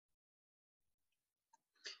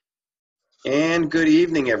And good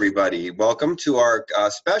evening, everybody. Welcome to our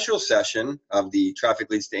special session of the Traffic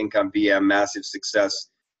Leads to Income VM Massive Success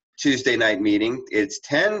Tuesday night meeting. It's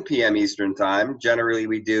 10 p.m. Eastern Time. Generally,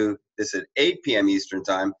 we do this at 8 p.m. Eastern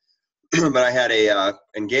Time, but I had a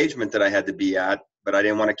engagement that I had to be at, but I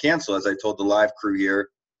didn't want to cancel. As I told the live crew here,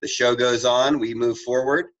 the show goes on, we move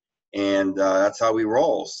forward, and that's how we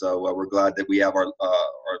roll. So we're glad that we have our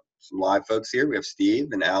some live folks here. We have Steve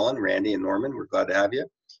and Alan, Randy, and Norman. We're glad to have you.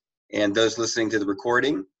 And those listening to the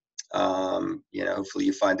recording, hopefully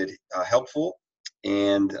you find it helpful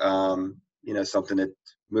and, something that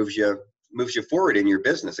moves you forward in your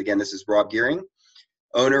business. Again, this is Rob Gearing,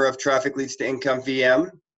 owner of Traffic Leads to Income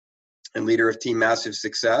VM and leader of Team Massive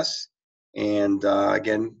Success. And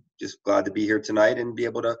again, just glad to be here tonight and be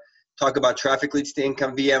able to talk about Traffic Leads to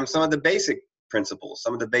Income VM, some of the basic principles,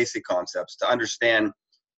 some of the basic concepts to understand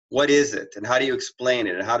what is it and how do you explain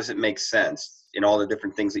it and how does it make sense in all the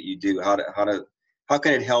different things that you do. How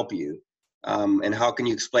can it help you, and how can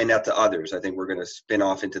you explain that to others? I think we're going to spin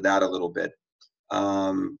off into that a little bit.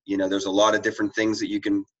 There's a lot of different things that you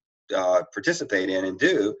can participate in and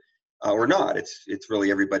do, or not. It's really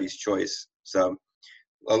everybody's choice. So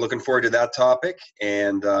looking forward to that topic.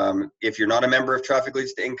 And if you're not a member of Traffic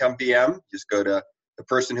Leads to Income VM, just go to the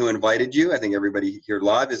person who invited you. I think everybody here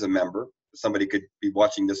live is a member. Somebody could be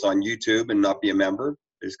watching this on YouTube and not be a member.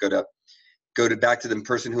 Just go to back to the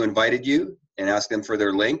person who invited you and ask them for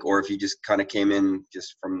their link. Or if you just kind of came in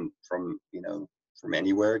just from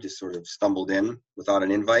anywhere, just sort of stumbled in without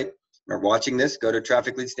an invite and are watching this, go to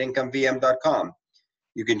trafficleads2incomevm.com.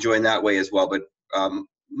 You can join that way as well. But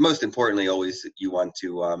most importantly, always you want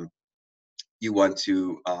to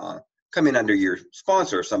come in under your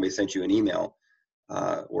sponsor if somebody sent you an email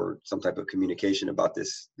or some type of communication about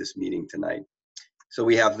this meeting tonight. So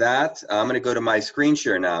we have that. I'm going to go to my screen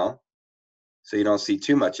share now, so you don't see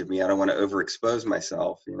too much of me. I don't want to overexpose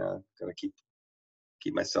myself. Got to keep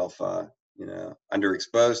myself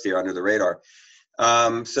underexposed here, under the radar.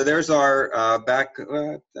 So there's our back.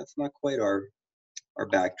 That's not quite our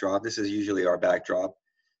backdrop. This is usually our backdrop.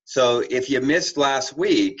 So if you missed last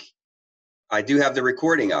week, I do have the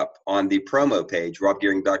recording up on the promo page,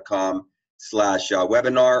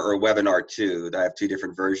 robgearing.com/webinar or webinar 2. I have two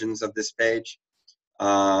different versions of this page.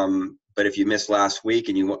 But if you missed last week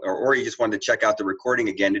and or you just wanted to check out the recording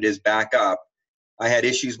again, it is back up. I had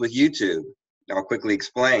issues with YouTube. I'll quickly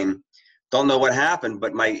explain. Don't know what happened,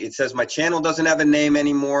 but it says my channel doesn't have a name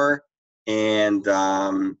anymore, and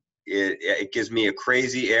it gives me a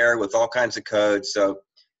crazy error with all kinds of codes. So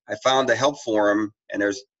I found a help forum, and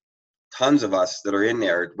there's tons of us that are in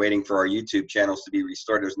there waiting for our YouTube channels to be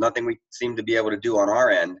restored. There's nothing we seem to be able to do on our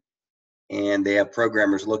end, and they have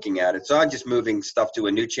programmers looking at it. So I'm just moving stuff to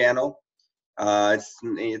a new channel.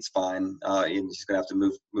 It's fine. You're just gonna have to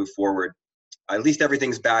move forward. At least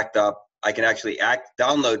everything's backed up. I can actually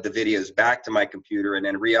download the videos back to my computer and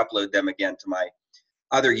then re-upload them again to my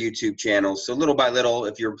other YouTube channels. So little by little,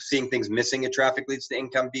 if you're seeing things missing at Traffic Leads to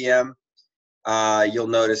Income VM, you'll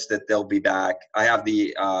notice that they'll be back. I have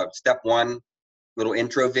the step 1 little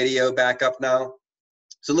intro video back up now.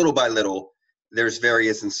 So little by little, there's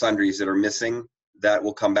various and sundries that are missing that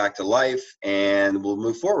will come back to life, and we'll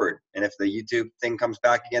move forward. And if the YouTube thing comes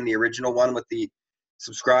back again, the original one with the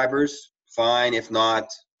subscribers, fine. If not,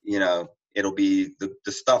 it'll be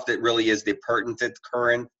the stuff that really is the pertinent,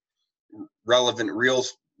 current, relevant, real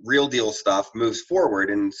deal stuff moves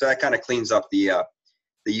forward. And so that kind of cleans up the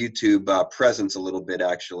YouTube presence a little bit,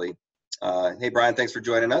 actually. Hey, Brian, thanks for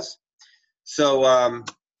joining us. So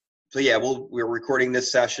yeah, we're recording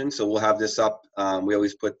this session, so we'll have this up. We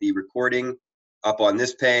always put the recording up on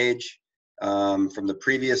this page from the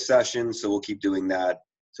previous session, so we'll keep doing that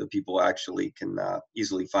so people actually can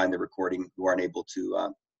easily find the recording who aren't able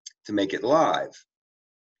to make it live.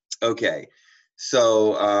 Okay,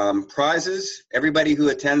 so prizes. Everybody who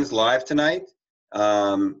attends live tonight,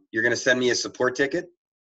 you're going to send me a support ticket.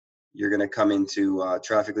 You're going to come into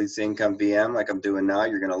Traffic Leads to Income VM like I'm doing now.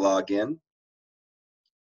 You're going to log in.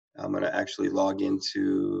 I'm going to actually log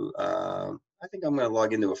into, I think I'm going to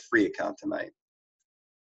log into a free account tonight.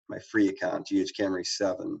 My free account, GH Camry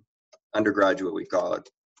 7, undergraduate we call it.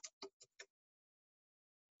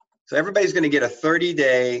 So everybody's going to get a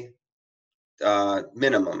 30-day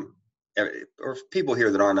minimum, or people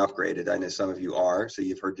here that aren't upgraded. I know some of you are, so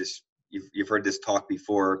you've heard this talk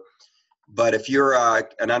before. But if you're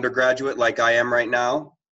an undergraduate like I am right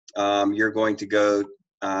now, you're going to go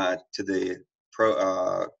to the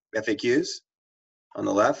FAQs on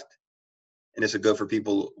the left, and this will go for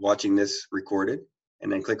people watching this recorded,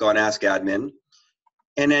 and then click on Ask Admin.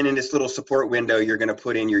 And then in this little support window, you're going to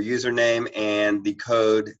put in your username and the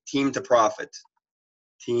code Team to Profit.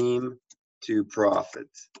 Team to Profit.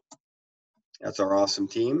 That's our awesome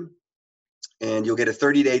team. And you'll get a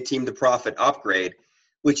 30-day Team to Profit upgrade,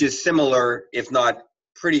 which is similar, if not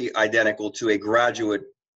pretty identical, to a graduate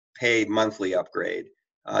paid monthly upgrade.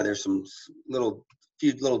 There's some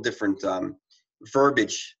few little different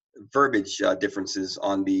verbiage differences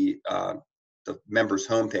on the members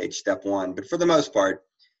homepage, step one. But for the most part,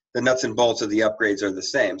 the nuts and bolts of the upgrades are the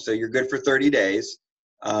same. So you're good for 30 days.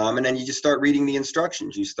 And then you just start reading the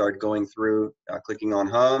instructions. You start going through, clicking on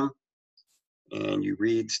home, and you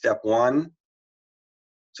read step one.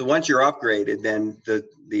 So once you're upgraded, then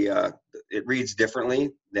it reads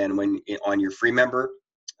differently than when on your free members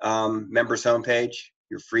homepage.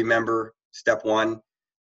 Your free member step one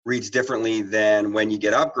reads differently than when you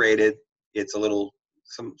get upgraded. It's a little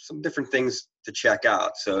some different things to check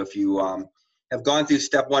out. So if you have gone through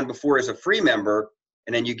step one before as a free member,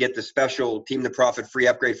 and then you get the special Team to Profit free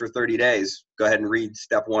upgrade for 30 days, go ahead and read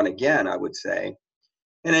step one again, I would say.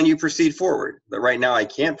 And then you proceed forward. But right now I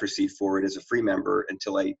can't proceed forward as a free member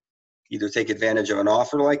until I either take advantage of an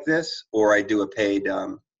offer like this, or I do a paid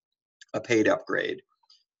upgrade,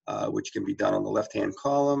 which can be done on the left-hand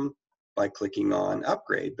column by clicking on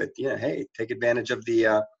upgrade. But yeah, hey, take advantage of the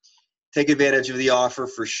offer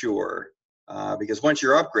for sure, because once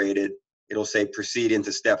you're upgraded, it'll say proceed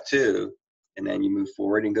into step two, and then you move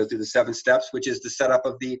forward and go through the 7 steps, which is the setup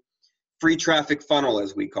of the free traffic funnel,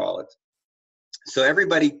 as we call it. So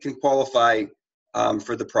everybody can qualify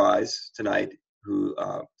for the prize tonight,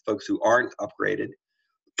 folks who aren't upgraded.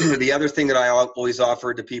 The other thing that I always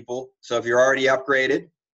offer to people, so if you're already upgraded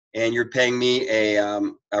and you're paying me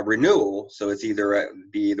a renewal, so it's either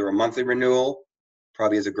a monthly renewal,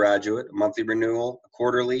 probably as a graduate, a monthly renewal, a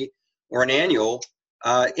quarterly, or an annual,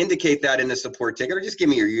 indicate that in the support ticket, or just give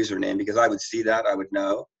me your username, because I would see that, I would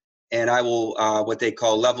know. And I will, what they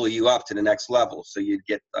call, level you up to the next level. So you'd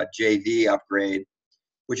get a JV upgrade,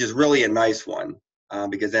 which is really a nice one,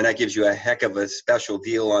 because then that gives you a heck of a special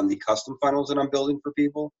deal on the custom funnels that I'm building for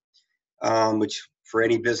people, which for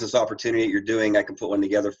any business opportunity that you're doing, I can put one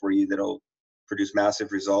together for you that'll produce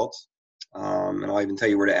massive results. And I'll even tell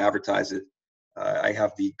you where to advertise it. I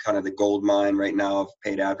have the kind of the gold mine right now of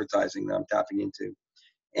paid advertising that I'm tapping into.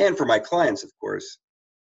 And for my clients, of course.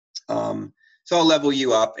 So I'll level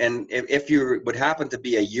you up, and if you would happen to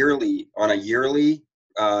be on a yearly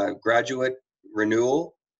graduate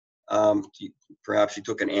renewal, perhaps you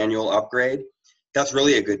took an annual upgrade, that's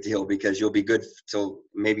really a good deal, because you'll be good till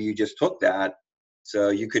maybe you just took that, so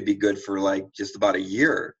you could be good for like just about a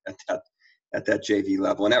year at that JV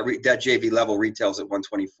level, and that JV level retails at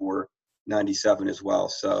 $124.97 as well.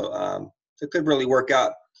 So it could really work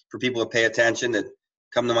out for people to pay attention, that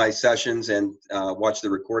come to my sessions and watch the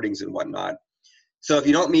recordings and whatnot. So if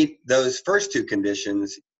you don't meet those first 2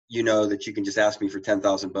 conditions, you know that you can just ask me for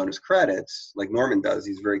 10,000 bonus credits, like Norman does.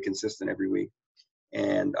 He's very consistent every week,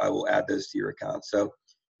 and I will add those to your account. So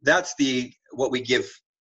that's what we give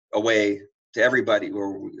away to everybody.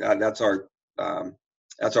 That's our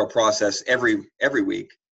process every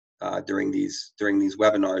week during these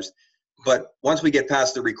webinars. But once we get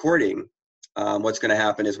past the recording, what's going to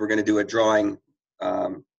happen is we're going to do a drawing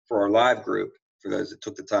for our live group. For those that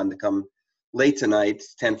took the time to come late tonight,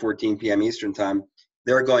 10:14 p.m. Eastern time,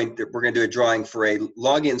 we're going to do a drawing for a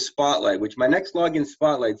login spotlight, which my next login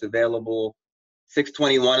spotlight's available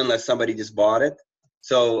 6/21 unless somebody just bought it.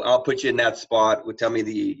 So I'll put you in that spot.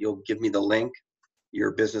 You'll give me the link,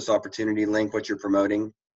 your business opportunity link, what you're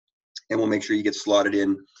promoting, and we'll make sure you get slotted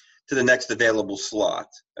in to the next available slot.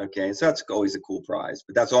 Okay, so that's always a cool prize,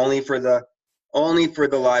 but that's only for the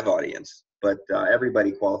live audience. But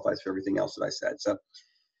everybody qualifies for everything else that I said. So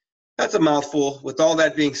that's a mouthful. With all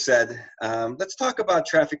that being said, let's talk about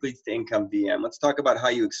Trafficleads2incomevm. Let's talk about how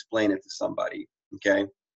you explain it to somebody, okay?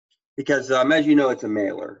 Because as you know, it's a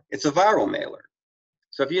mailer. It's a viral mailer.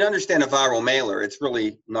 So if you understand a viral mailer, it's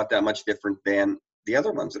really not that much different than the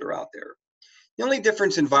other ones that are out there. The only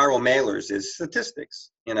difference in viral mailers is statistics.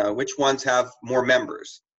 Which ones have more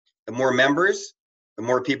members. The more members, the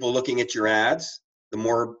more people looking at your ads, the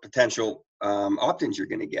more potential opt-ins you're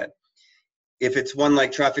going to get. If it's one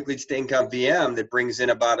like Trafficleads2incomevm that brings in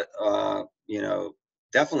about,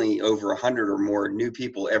 definitely over 100 or more new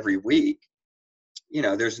people every week,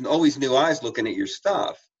 there's always new eyes looking at your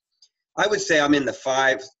stuff. I would say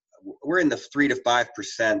we're in the 3 to 5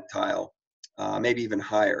 percentile, maybe even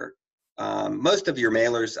higher. Most of your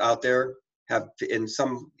mailers out there have, and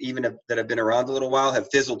some even that have been around a little while, have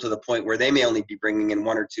fizzled to the point where they may only be bringing in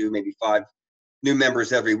 1 or 2, maybe 5 new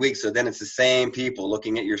members every week. So then it's the same people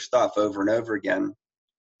looking at your stuff over and over again.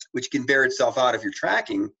 which can bear itself out if you're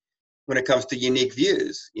tracking when it comes to unique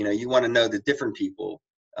views. You know, you want to know that different people,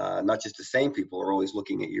 not just the same people, are always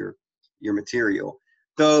looking at your material.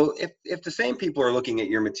 Though if the same people are looking at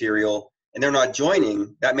your material and they're not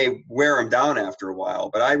joining, that may wear them down after a while.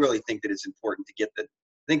 But I really think that it's important to get the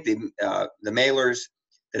mailers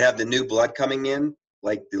that have the new blood coming in,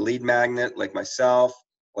 like the Lead Magnet, like myself,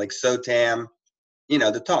 like SOTAM, you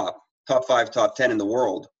know, the top 5, top 10 in the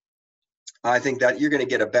world. I think that you're going to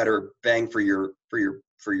get a better bang for your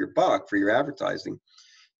buck, for your advertising,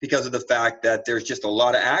 because of the fact that there's just a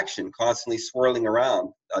lot of action constantly swirling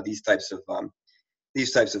around these types of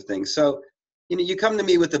things. So, you know, you come to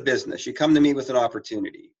me with a business, you come to me with an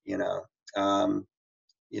opportunity. There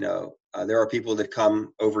are people that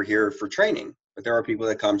come over here for training, but there are people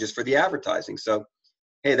that come just for the advertising. So,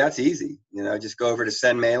 hey, that's easy. You know, just go over to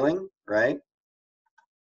send mailing, right?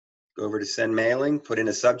 Go over to send mailing, put in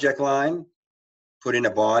a subject line, put in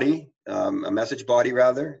a body, a message body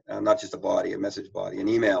rather, not just a body, a message body, an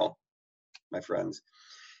email, my friends.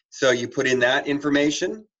 So you put in that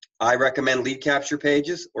information. I recommend lead capture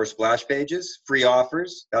pages or splash pages, free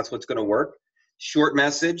offers. That's what's going to work. Short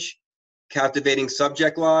message, captivating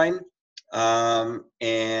subject line,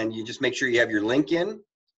 and you just make sure you have your link in.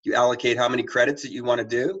 You allocate how many credits that you want to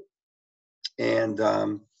do, and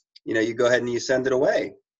you go ahead and you send it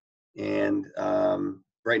away. And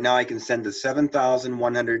right now I can send to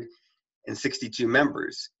 7,162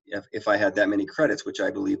 members if I had that many credits, which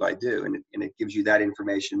I believe I do, and it gives you that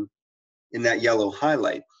information in that yellow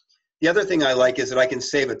highlight. The other thing I like is that I can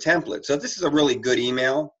save a template. So if this is a really good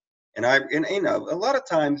email, and you know, a lot of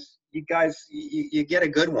times you guys, you get a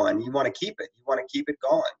good one, you want to keep it. You want to keep it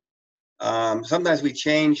going. Sometimes we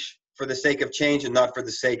change for the sake of change and not for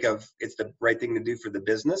the sake of it's the right thing to do for the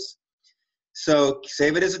business. So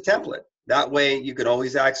save it as a template. That way you can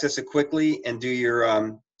always access it quickly and do your,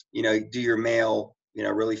 do your mail,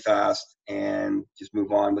 really fast, and just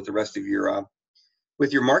move on with the rest of your,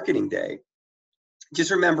 with your marketing day. Just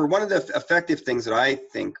remember, one of the effective things that I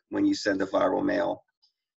think when you send a viral mail,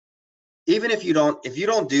 even if you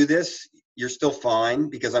don't do this, you're still fine,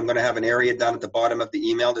 because I'm going to have an area down at the bottom of the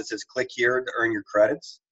email that says click here to earn your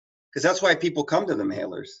credits, because that's why people come to the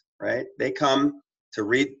mailers, right? They come to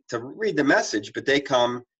read the message, but they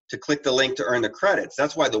come to click the link to earn the credits.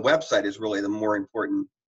 That's why the website is really the more important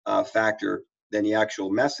factor than the actual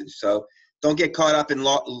message. So don't get caught up in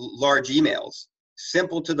large emails.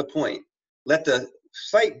 Simple, to the point. Let the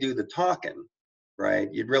site do the talking, right?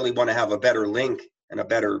 You'd really want to have a better link and a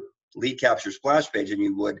better lead capture splash page than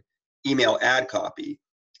you would email ad copy,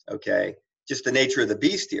 okay? Just the nature of the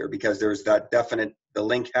beast here, because there's that definite, the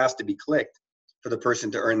link has to be clicked for the person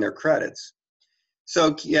to earn their credits.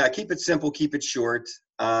 So yeah, keep it simple, keep it short,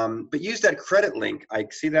 but use that credit link. I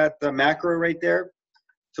see that the macro right there.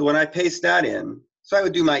 So when I paste that in, so I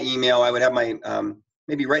would do my email, I would have my,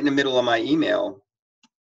 maybe right in the middle of my email,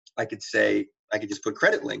 I could just put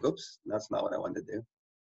credit link. Oops, that's not what I wanted to do.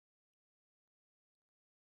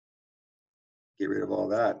 Get rid of all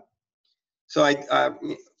that. So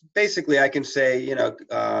basically I can say,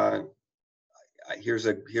 here's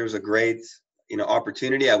a great,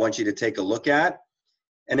 opportunity I want you to take a look at.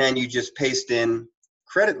 And then you just paste in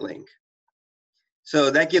credit link.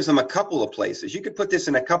 So that gives them a couple of places. You could put this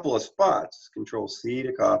in a couple of spots. Control C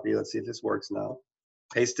to copy. Let's see if this works now.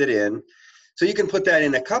 Paste it in. So you can put that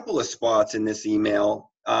in a couple of spots in this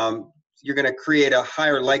email. You're going to create a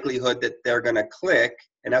higher likelihood that they're going to click,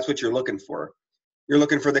 and that's what you're looking for. You're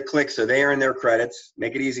looking for the click, so they earn their credits,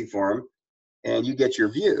 make it easy for them, and you get your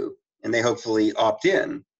view, and they hopefully opt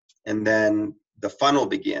in. And then the funnel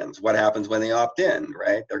begins. What happens when they opt in,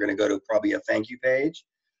 right? They're going to go to probably a thank you page.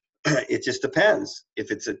 It just depends.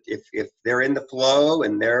 If they're in the flow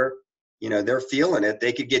and they're feeling it,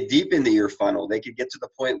 they could get deep into your funnel. They could get to the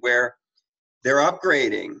point where they're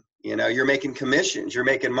upgrading. You're making commissions, you're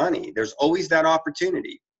making money. There's always that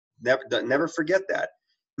opportunity. Never forget that.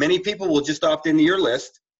 Many people will just opt into your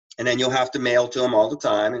list, and then you'll have to mail to them all the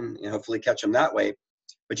time and hopefully catch them that way.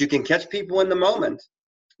 But you can catch people in the moment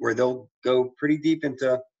where they'll go pretty deep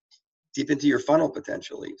into your funnel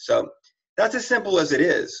potentially. So that's as simple as it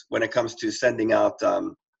is when it comes to sending out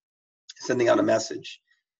a message.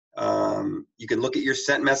 You can look at your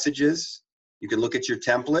sent messages. You can look at your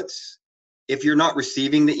templates. If you're not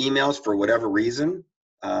receiving the emails for whatever reason,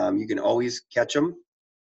 you can always catch them.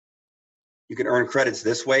 You can earn credits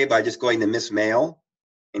this way by just going to miss mail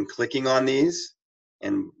and clicking on these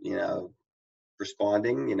and,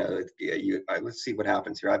 responding. Let's see what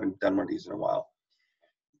happens here. I haven't done one of these in a while.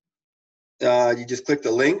 You just click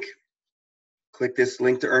the link. Click this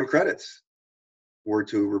link to earn credits or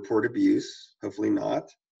to report abuse. Hopefully not.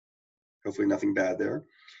 Hopefully nothing bad there.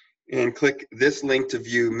 And click this link to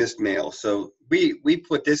view missed mail. So we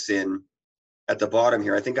put this in at the bottom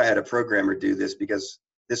here. I think I had a programmer do this because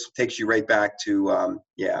this takes you right back to,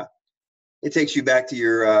 yeah, it takes you back to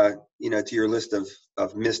your, to your list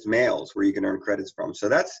of missed mails where you can earn credits from. So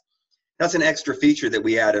that's an extra feature that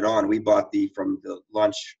we added on. We bought from the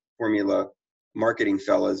Launch Formula marketing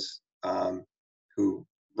fellas who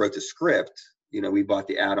wrote the script. We bought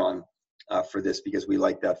the add-on for this because we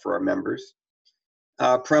like that for our members.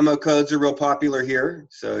 Promo codes are real popular here.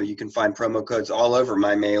 So you can find promo codes all over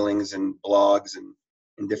my mailings and blogs and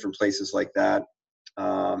in different places like that.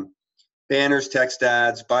 Banners, text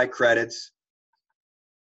ads, buy credits.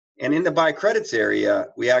 And in the buy credits area,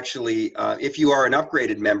 we actually, if you are an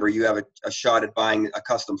upgraded member, you have a shot at buying a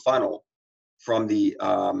custom funnel from the,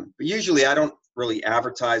 but usually I don't really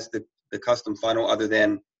advertise the custom funnel other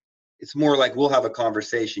than it's more like we'll have a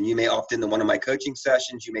conversation. You may opt into one of my coaching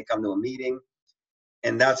sessions, you may come to a meeting,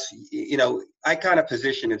 and that's, I kind of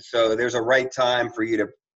position it so there's a right time for you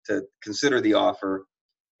to consider the offer,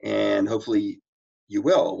 and hopefully you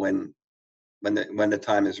will when the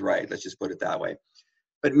time is right. Let's just put it that way.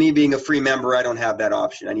 But me being a free member, I don't have that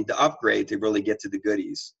option. I need to upgrade to really get to the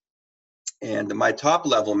goodies. And my top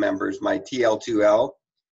level members, my TL2L,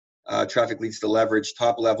 Traffic Leads to Leverage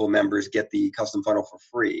top level members get the custom funnel for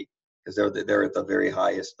free because they're at the very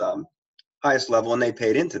highest level, and they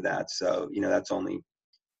paid into that. So that's only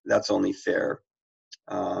fair.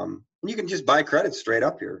 And you can just buy credits straight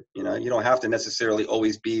up here. You don't have to necessarily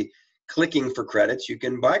always be clicking for credits. You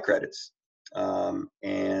can buy credits and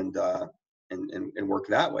work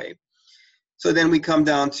that way. So then we come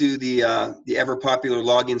down to the ever popular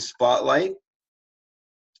login spotlight,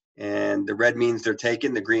 and the red means they're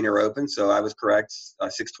taken, the green are open. So I was correct.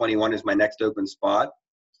 621 is my next open spot.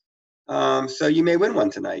 So you may win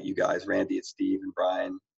one tonight, you guys. Randy, it's Steve and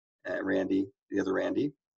Brian, and Randy, the other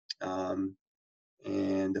Randy.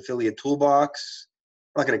 And affiliate toolbox.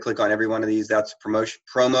 I'm not going to click on every one of these. That's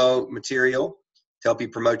promo material to help you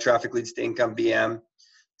promote Traffic Leads to Income VM.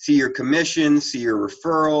 See your commissions, see your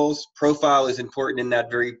referrals. Profile is important in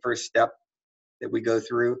that very first step that we go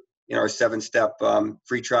through in our 7-step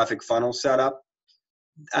free traffic funnel setup.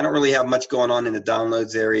 I don't really have much going on in the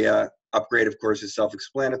downloads area. Upgrade, of course, is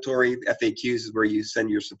self-explanatory. FAQs is where you send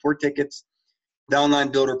your support tickets.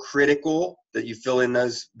 Downline Builder critical, that you fill in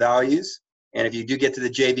those values. And if you do get to the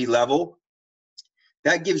JV level,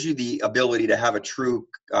 that gives you the ability to have a true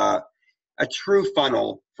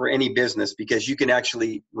funnel for any business, because you can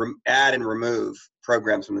actually add and remove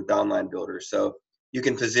programs from the Downline Builder. So you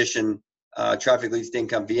can position Traffic Leads to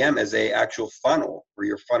Income VM as a actual funnel where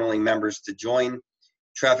you're funneling members to join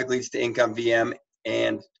Traffic Leads to Income VM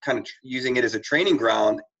and kind of using it as a training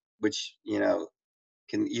ground, which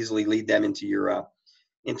can easily lead them into your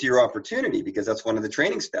opportunity, because that's one of the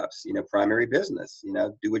training steps. Primary business.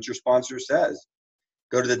 Do what your sponsor says.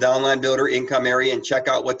 Go to the Downline Builder income area and check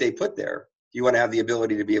out what they put there. You want to have the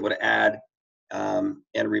ability to be able to add and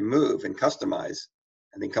remove and customize.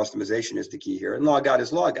 I think customization is the key here. And log out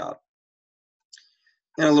is log out.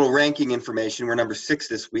 And a little ranking information. We're number 6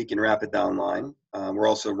 this week in Rapid Downline. We're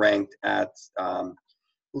also ranked at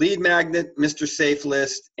Lead Magnet, Mr. Safe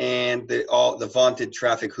List, and the vaunted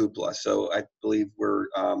Traffic Hoopla. So I believe we're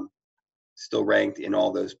still ranked in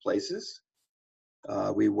all those places.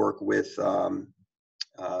 We work with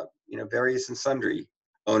various and sundry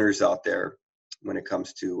owners out there when it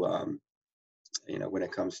comes to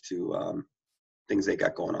things they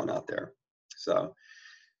got going on out there. So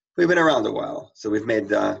we've been around a while. So we've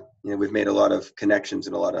made a lot of connections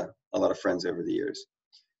and a lot of friends over the years.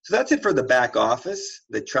 So that's it for the back office,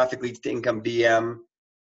 the Traffic Leads to Income VM.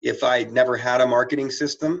 If I'd never had a marketing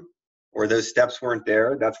system or those steps weren't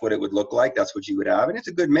there, that's what it would look like. That's what you would have. And it's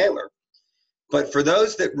a good mailer. But for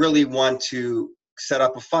those that really want to set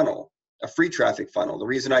up a funnel, a free traffic funnel, the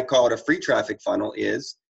reason I call it a free traffic funnel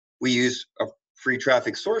is we use free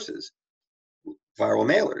traffic sources, viral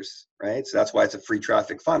mailers, right? So that's why it's a free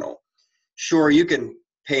traffic funnel. Sure, you can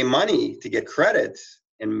pay money to get credits,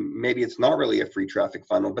 and maybe it's not really a free traffic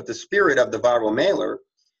funnel, but the spirit of the viral mailer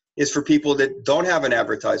is for people that don't have an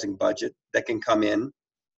advertising budget that can come in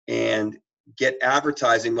and get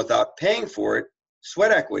advertising without paying for it,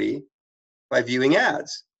 sweat equity, by viewing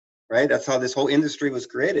ads, right? That's how this whole industry was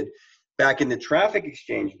created back in the traffic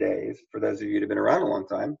exchange days, for those of you that have been around a long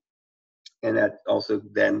time. And that also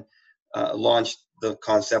then launched the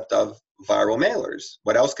concept of viral mailers.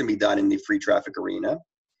 What else can be done in the free traffic arena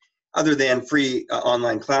other than free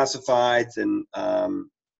online classifieds and I'm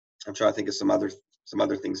trying to think of some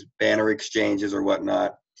other things, banner exchanges or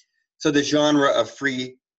whatnot. So the genre of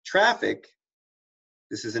free traffic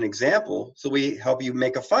This is an example. So we help you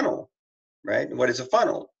make a funnel, right? And what is a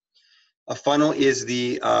funnel? A funnel is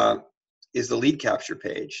the lead capture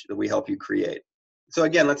page that we help you create. So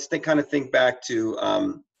again, let's kind of think back to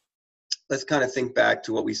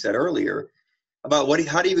what we said earlier about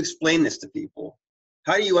how do you explain this to people?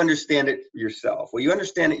 How do you understand it yourself? Well, you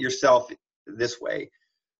understand it yourself this way,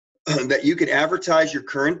 that you could advertise your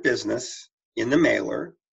current business in the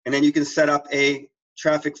mailer, and then you can set up a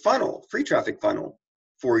traffic funnel, free traffic funnel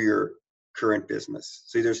for your current business.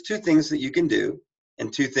 So there's two things that you can do,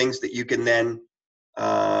 and two things that you can then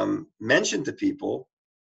mention to people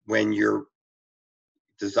when you're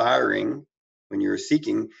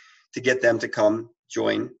seeking to get them to come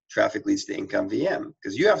join Traffic Leads to Income VM.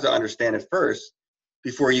 Because you have to understand it first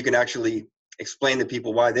before you can actually explain to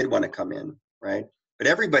people why they'd want to come in, right? But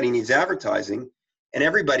everybody needs advertising, and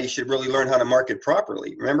everybody should really learn how to market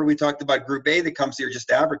properly. Remember, we talked about Group A that comes here just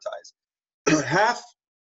to advertise. Half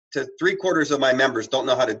to 3/4 of my members don't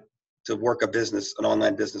know how to work an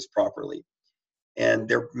online business properly. And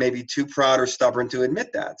they're maybe too proud or stubborn to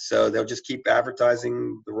admit that. So they'll just keep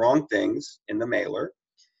advertising the wrong things in the mailer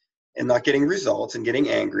and not getting results and getting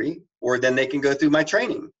angry, or then they can go through my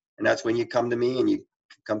training. And that's when you come to me and you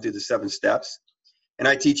come through the 7 steps. And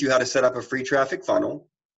I teach you how to set up a free traffic funnel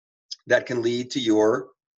that can lead to your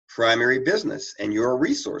primary business and your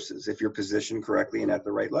resources if you're positioned correctly and at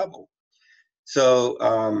the right level. So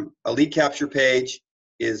a lead capture page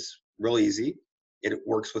is real easy. It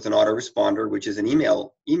works with an autoresponder, which is an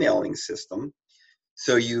emailing system.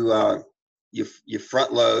 So you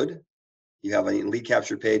front load. You have a lead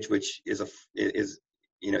capture page, which is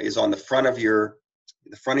on the front of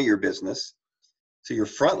your business. So you're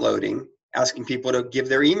front loading, asking people to give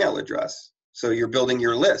their email address. So you're building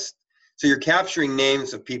your list. So you're capturing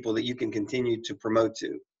names of people that you can continue to promote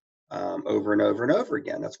to over and over and over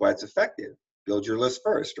again. That's why it's effective. Build your list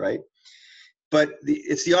first, right? But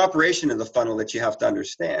it's the operation of the funnel that you have to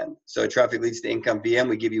understand. So Traffic Leads to Income VM,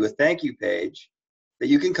 we give you a thank you page that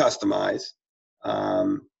you can customize,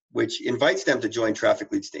 which invites them to join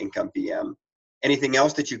Traffic Leads to Income VM. Anything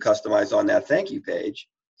else that you customize on that thank you page,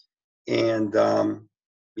 and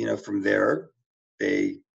from there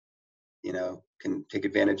they can take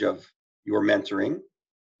advantage of your mentoring,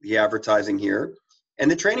 the advertising here,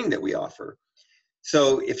 and the training that we offer.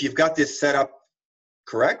 So if you've got this set up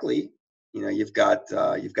correctly, you've got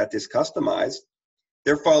this customized,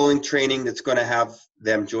 they're following training that's going to have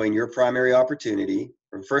them join your primary opportunity.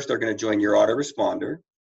 First, they're going to join your autoresponder.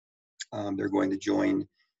 They're going to join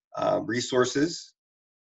resources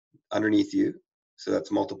underneath you. So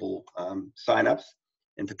that's multiple signups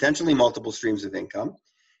and potentially multiple streams of income.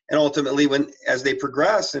 And ultimately, as they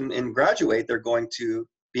progress and graduate, they're going to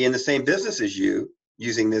be in the same business as you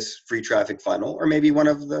using this free traffic funnel, or maybe one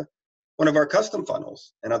of our custom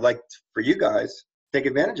funnels. And I'd like for you guys to take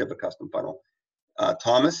advantage of a custom funnel.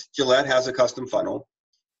 Thomas Gillette has a custom funnel.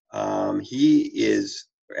 He is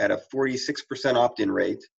at a 46% opt-in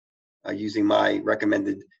rate using my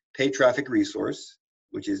recommended paid traffic resource,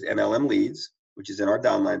 which is MLM Leads, which is in our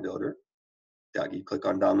downline builder. You click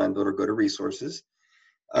on downline builder, go to resources.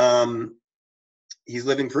 He's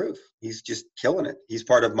living proof. He's just killing it. He's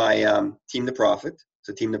part of my Team to Profit.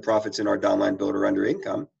 So Team to Profit's in our downline builder under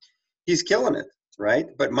income. He's killing it, right?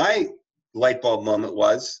 But my light bulb moment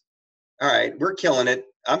was, all right, we're killing it.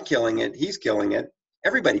 I'm killing it. He's killing it.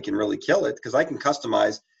 Everybody can really kill it because I can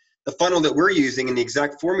customize the funnel that we're using in the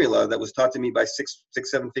exact formula that was taught to me by six,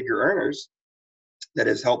 7-figure earners that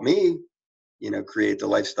has helped me, create the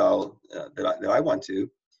lifestyle that I want to,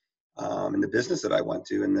 and the business that I want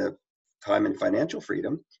to, and the time and financial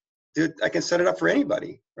freedom. Dude, I can set it up for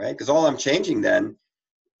anybody, right? Because all I'm changing then,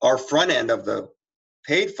 our front end of the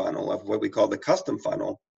paid funnel, of what we call the custom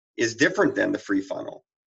funnel, is different than the free funnel.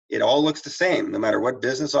 It all looks the same, no matter what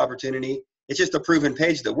business opportunity. It's just a proven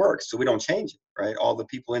page that works, so we don't change it, right? All the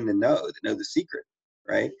people in the know that know the secret,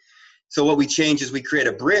 right? So what we change is we create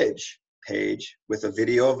a bridge page with a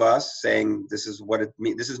video of us saying, this is what it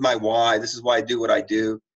means, this is my why, this is why I do what I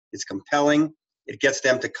do. It's compelling. It gets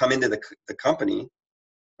them to come into the company,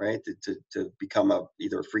 right? To become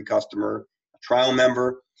either a free customer, a trial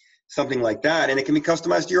member, something like that. And it can be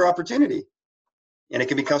customized to your opportunity. And it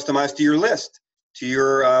can be customized to your list, to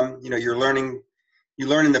your, you're learning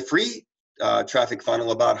in the free traffic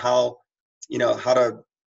funnel about how to,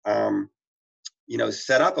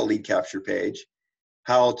 set up a lead capture page,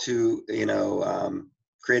 how to,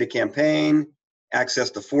 create a campaign, access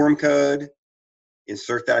the form code,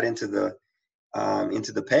 insert that into the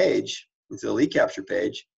page, into the lead capture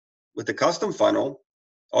page. With the custom funnel,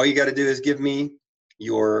 all you got to do is give me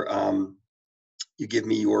your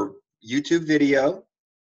YouTube video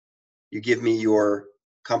You give me your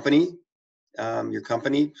company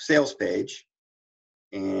sales page,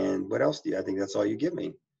 and what else do you? I think that's all you give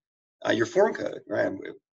me. Your form code, right? I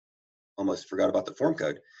almost forgot about the form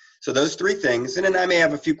code. So those 3 things, and then I may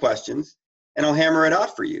have a few questions, and I'll hammer it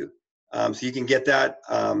out for you, so you can get that,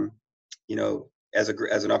 you know, as an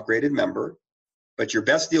upgraded member. But your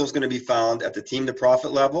best deal is going to be found at the team to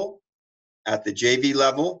profit level, at the JV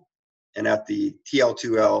level, and at the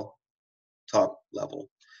TL2L top level.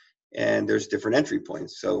 And there's different entry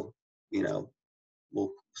points. So, you know,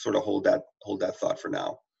 we'll sort of hold that thought for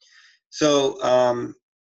now. So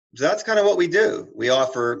that's kind of what we do. We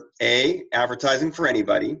offer A, advertising for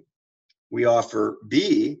anybody. We offer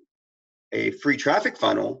B, a free traffic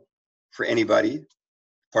funnel for anybody,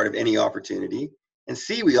 part of any opportunity. And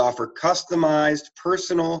C, we offer customized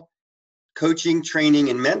personal coaching, training,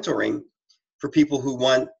 and mentoring for people who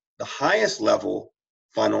want the highest level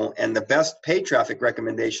funnel and the best paid traffic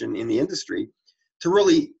recommendation in the industry to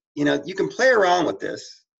really, you know, you can play around with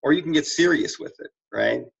this or you can get serious with it,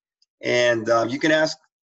 right? And you can ask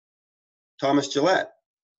Thomas Gillette.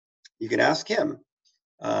 You can ask him.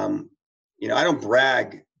 You know, I don't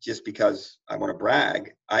brag just because I want to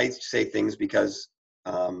brag. I say things because,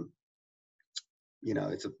 you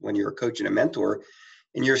know, when you're a coach and a mentor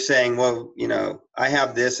and you're saying, well, you know, I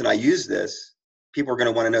have this and I use this, people are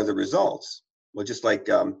going to want to know the results. Well, just like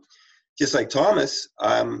Thomas,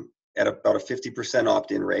 I'm at about a 50%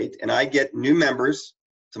 opt-in rate, and I get new members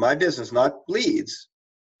to my business, not leads,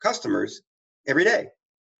 customers, every day.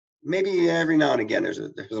 Maybe every now and again there's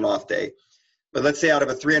an off day, but let's say out of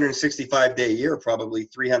a 365-day year, probably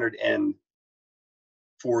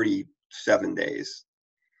 347 days.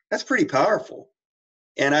 That's pretty powerful,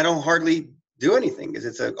 and I don't hardly do anything because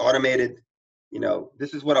it's an automated. You know,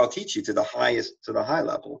 this is what I'll teach you to the high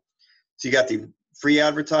level. So you got the free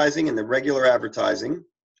advertising and the regular advertising.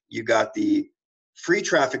 You got the free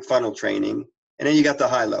traffic funnel training, and then you got the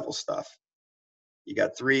high level stuff. You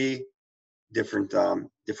got 3 different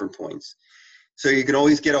points. So you can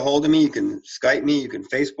always get a hold of me. You can Skype me. You can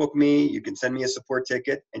Facebook me. You can send me a support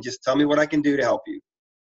ticket and just tell me what I can do to help you.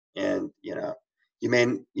 And you know, you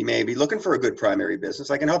may be looking for a good primary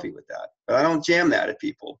business. I can help you with that, but I don't jam that at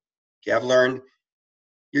people. Okay, I've learned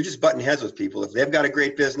you're just butting heads with people. If they've got a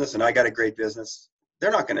great business and I got a great business,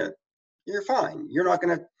 they're not gonna. You're fine. You're not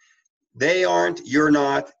gonna. They aren't. You're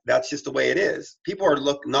not. That's just the way it is. People are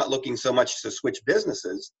not looking so much to switch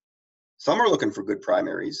businesses. Some are looking for good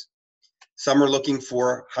primaries. Some are looking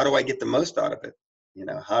for, how do I get the most out of it? You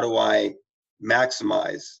know, how do I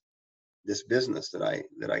maximize this business that I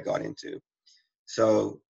got into?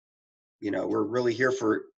 So, you know, we're really here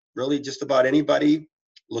for really just about anybody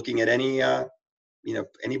looking at any, you know,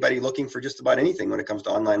 anybody looking for just about anything when it comes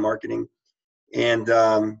to online marketing, and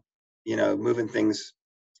you know, moving things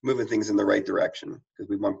in the right direction, because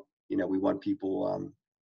we want people.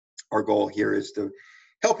 Our goal here is to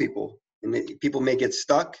help people. And people may get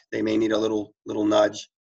stuck. They may need a little nudge,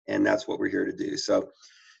 and that's what we're here to do. So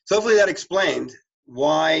hopefully that explained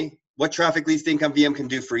what Traffic Leads to Income VM can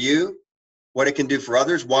do for you, what it can do for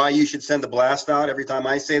others, why you should send a blast out every time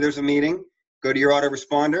I say there's a meeting. Go to your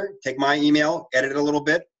autoresponder, take my email, edit it a little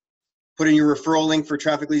bit, put in your referral link for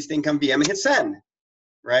Traffic Leads to Income VM, and hit send,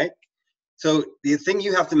 right? So the thing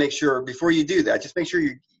you have to make sure before you do that, just make sure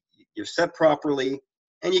you're set properly,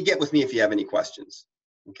 and you get with me if you have any questions,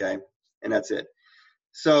 okay? And that's it.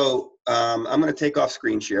 So I'm going to take off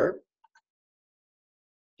screen share,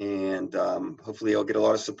 and hopefully I'll get a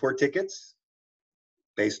lot of support tickets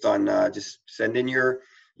based on just send in your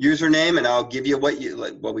username, and I'll give you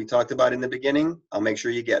what we talked about in the beginning. I'll make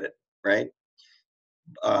sure you get it, right?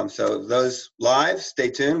 So those live,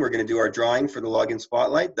 stay tuned. We're going to do our drawing for the login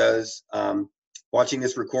spotlight. Those watching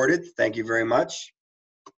this recorded, thank you very much.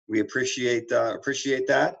 We appreciate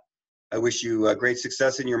that. I wish you great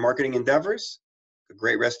success in your marketing endeavors, a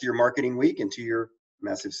great rest of your marketing week, and to your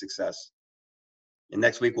massive success. And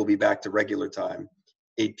next week, we'll be back to regular time,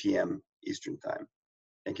 8 p.m. Eastern time.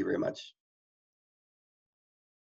 Thank you very much.